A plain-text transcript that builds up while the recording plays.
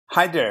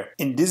Hi there!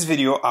 In this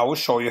video I will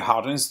show you how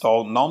to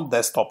install GNOME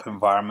Desktop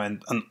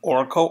Environment on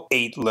Oracle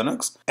 8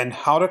 Linux and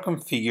how to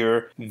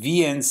configure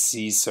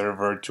VNC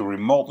Server to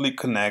remotely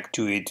connect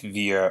to it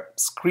via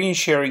screen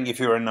sharing if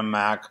you're on a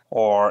Mac,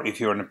 or if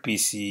you're on a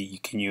PC you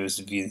can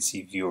use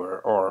VNC Viewer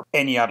or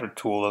any other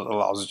tool that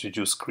allows you to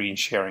do screen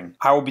sharing.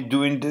 I will be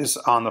doing this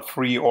on a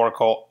free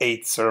Oracle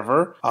 8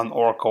 server on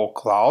Oracle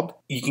Cloud.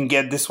 You can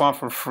get this one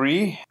for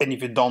free, and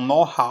if you don't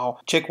know how,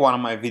 check one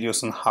of my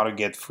videos on how to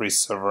get free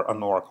server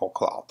on Oracle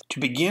Cloud. To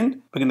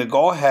begin, we're going to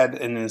go ahead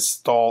and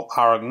install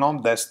our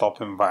GNOME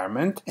Desktop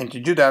environment, and to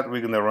do that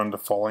we're going to run the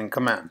following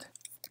command.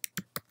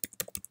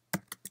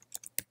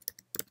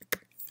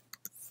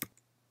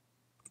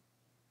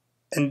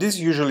 And this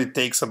usually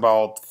takes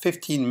about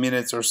 15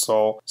 minutes or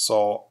so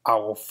I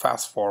will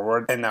fast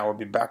forward and I will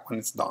be back when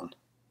it's done.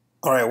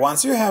 Alright,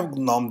 once you have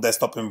GNOME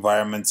Desktop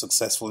Environment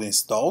successfully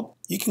installed,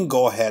 you can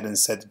go ahead and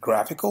set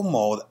graphical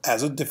mode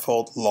as a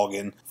default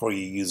login for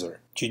your user.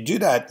 To do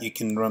that, you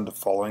can run the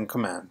following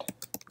command.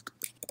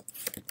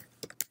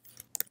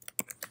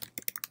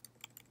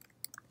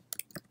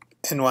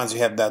 And once you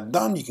have that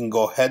done, you can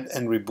go ahead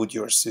and reboot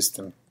your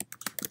system.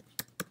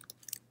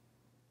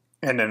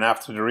 And then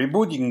after the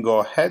reboot, you can go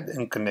ahead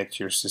and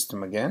connect your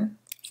system again.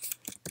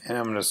 And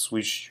I'm going to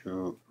switch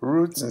to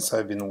root since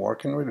I've been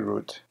working with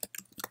root,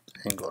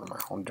 and go to my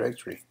home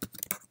directory.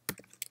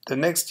 The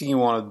next thing you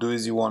want to do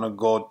is you want to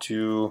go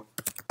to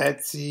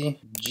etc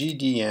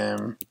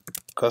gdm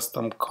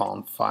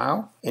custom.conf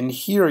file, and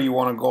here you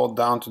want to go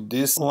down to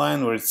this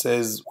line where it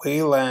says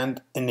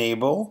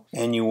WaylandEnable,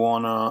 and you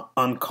want to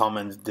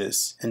uncomment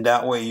this, and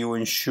that way you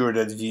ensure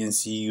that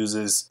VNC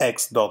uses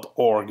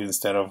x.org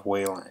instead of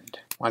Wayland.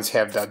 Once you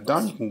have that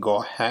done, you can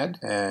go ahead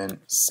and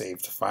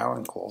save the file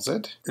and close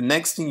it. The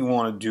next thing you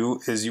want to do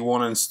is you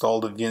want to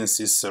install the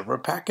VNC Server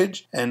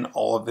package and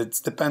all of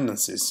its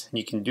dependencies.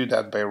 You can do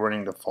that by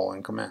running the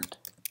following command.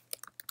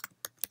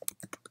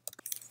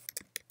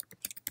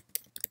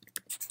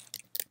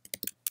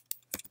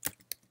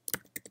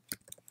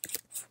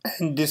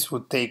 And this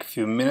will take a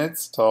few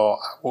minutes, so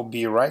I will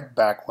be right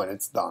back when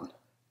it's done.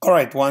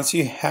 Alright, once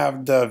you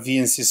have the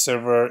VNC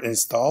server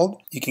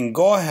installed, you can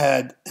go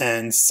ahead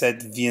and set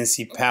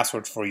VNC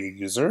password for your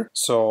user.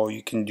 So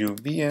you can do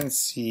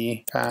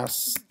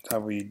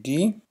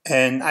vncpasswd,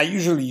 and I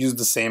usually use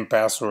the same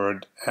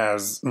password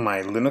as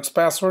my Linux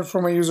password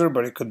for my user,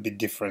 but it could be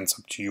different. It's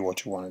up to you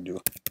what you want to do.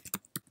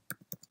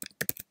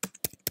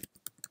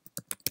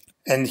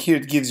 And here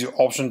it gives you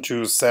option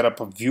to set up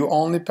a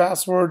view-only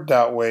password.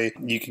 That way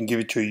you can give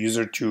it to a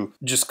user to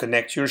just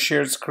connect to your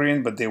shared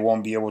screen, but they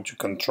won't be able to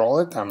control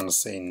it. I'm going to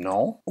say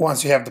no.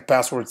 Once you have the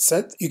password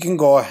set, you can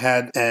go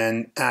ahead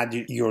and add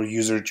your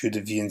user to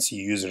the VNC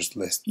users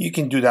list. You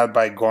can do that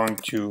by going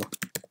to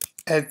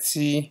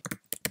etc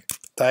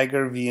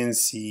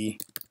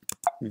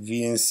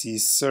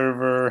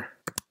tigervnc-server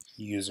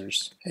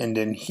users, and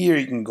then here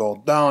you can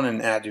go down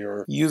and add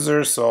your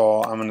user.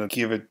 So I'm going to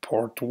give it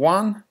port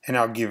 1, and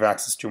I'll give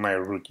access to my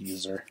root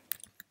user.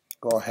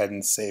 Go ahead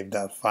and save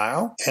that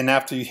file, and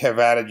after you have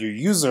added your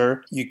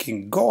user, you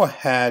can go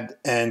ahead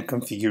and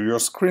configure your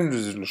screen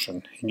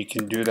resolution, and you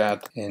can do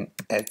that in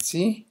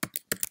etc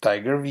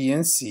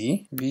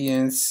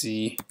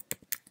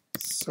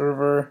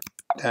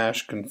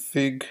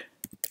tigervnc-server-config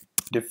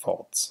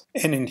defaults.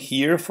 And in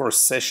here for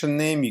session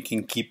name, you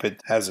can keep it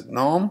as a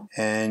GNOME,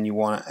 and you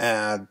want to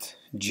add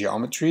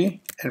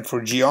geometry. And for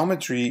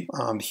geometry,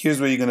 here's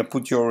where you're going to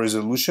put your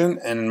resolution,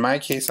 and in my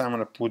case I'm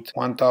going to put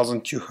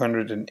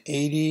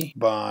 1280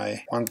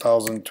 by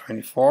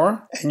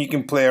 1024, and you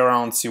can play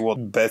around, see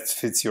what best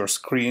fits your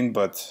screen,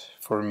 but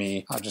for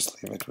me, I'll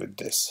just leave it with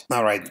this.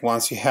 Alright,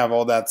 once you have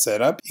all that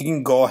set up, you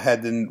can go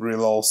ahead and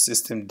reload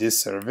systemd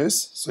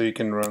service. So you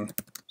can run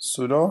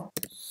sudo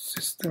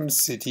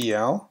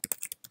systemctl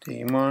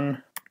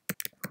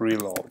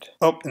daemon-reload.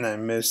 Oh, and I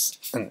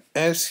missed an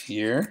S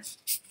here.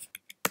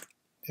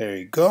 There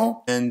you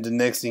go. And the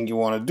next thing you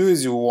want to do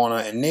is you want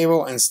to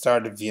enable and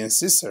start the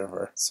VNC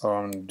server. So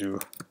I'm going to do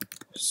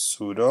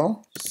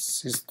sudo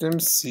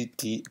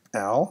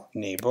systemctl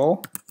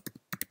enable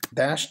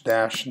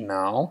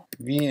 --now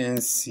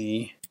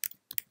VNC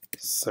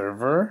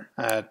server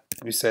at,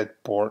 we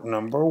said, port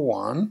number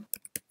 1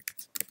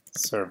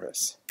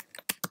 service.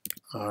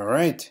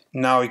 Alright,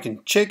 now you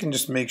can check and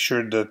just make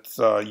sure that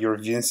your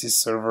VNC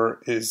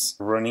server is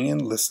running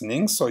and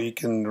listening. So you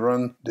can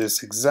run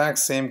this exact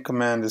same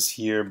command as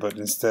here, but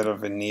instead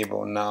of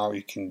enable now,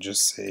 you can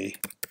just say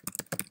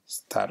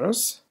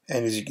status.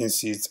 And as you can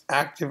see, it's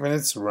active and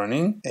it's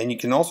running. And you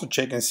can also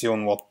check and see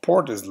on what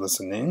port is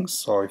listening.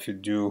 So if you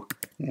do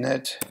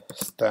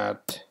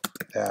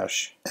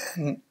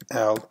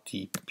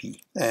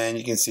netstat-nltp, and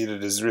you can see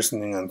that it's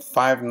listening on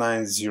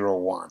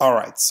 5901.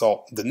 Alright,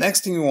 so the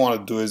next thing we want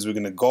to do is we're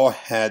going to go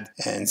ahead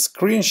and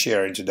screen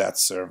share into that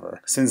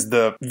server. Since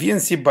the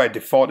VNC by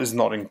default is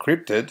not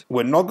encrypted,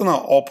 we're not going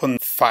to open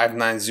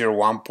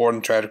 5901 port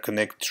and try to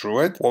connect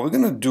through it. What we're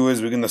going to do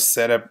is we're going to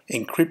set up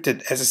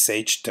encrypted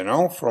SSH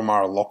tunnel from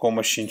our local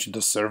machine to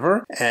the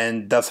server,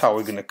 and that's how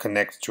we're going to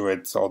connect to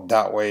it. So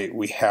that way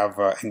we have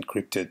an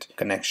encrypted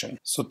connection.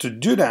 So to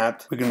do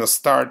that, we're going to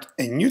start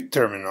a new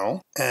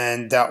terminal,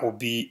 and that will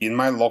be in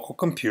my local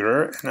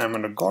computer, and I'm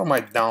going to go to my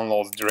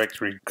downloads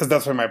directory because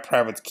that's where my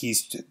private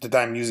keys that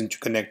I'm using to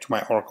connect to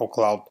my Oracle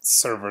Cloud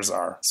servers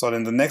are. So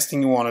then the next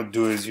thing you want to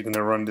do is you're going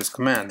to run this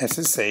command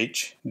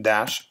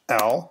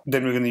ssh-l,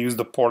 then we're going to use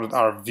the port that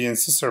our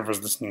VNC server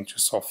is listening to,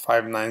 so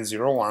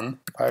 5901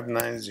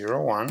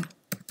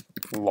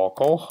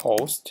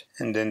 localhost,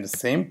 and then the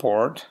same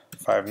port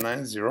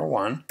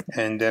 5901,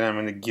 and then I'm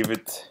going to give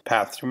it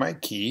path to my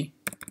key,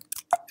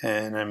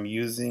 and I'm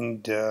using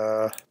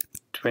the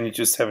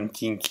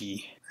 2217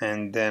 key,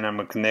 and then I'm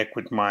going to connect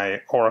with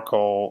my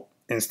Oracle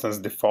instance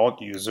default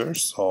user,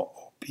 so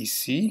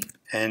OPC,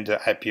 and the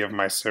IP of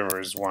my server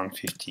is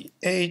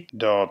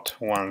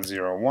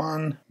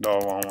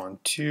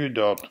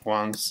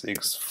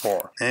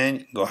 158.101.112.164,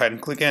 and go ahead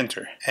and click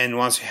enter. And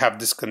once you have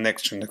this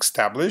connection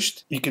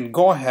established, you can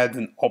go ahead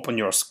and open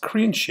your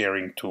screen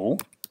sharing tool.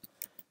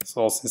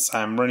 So since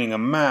I'm running a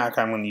Mac,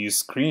 I'm going to use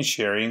screen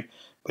sharing.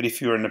 But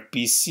if you're on a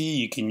PC,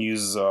 you can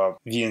use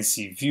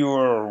VNC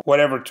Viewer or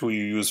whatever tool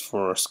you use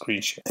for screen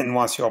share. And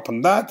once you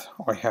open that,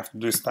 all you have to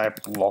do is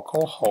type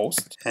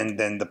localhost and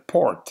then the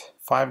port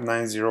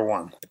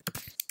 5901.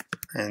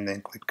 And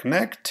then click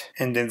connect.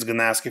 And then it's going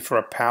to ask you for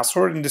a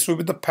password. And this will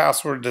be the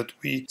password that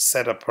we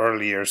set up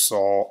earlier.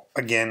 So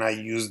again, I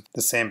used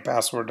the same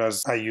password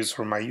as I used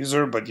for my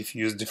user. But if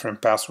you use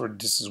different password,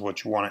 this is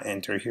what you want to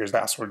enter. Here's the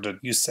password that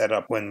you set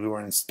up when we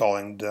were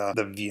installing the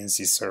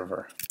VNC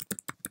server.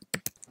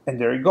 And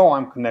there you go,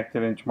 I'm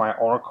connected into my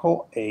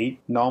Oracle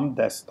 8 GNOME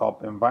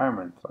Desktop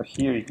Environment. So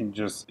here you can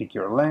just pick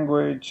your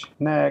language,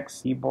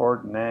 next,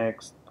 keyboard,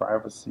 next,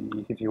 privacy.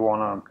 If you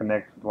want to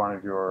connect with one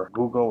of your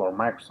Google or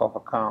Microsoft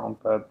account,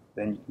 but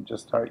then you can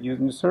just start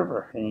using the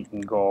server, and you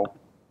can go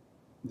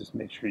just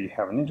make sure you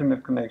have an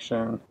internet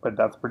connection. But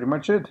that's pretty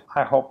much it.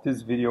 I hope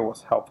this video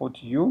was helpful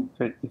to you.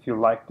 If you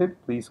liked it,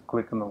 please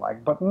click on the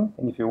like button.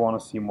 And if you want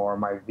to see more of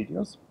my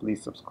videos,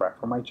 please subscribe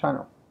for my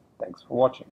channel. Thanks for watching.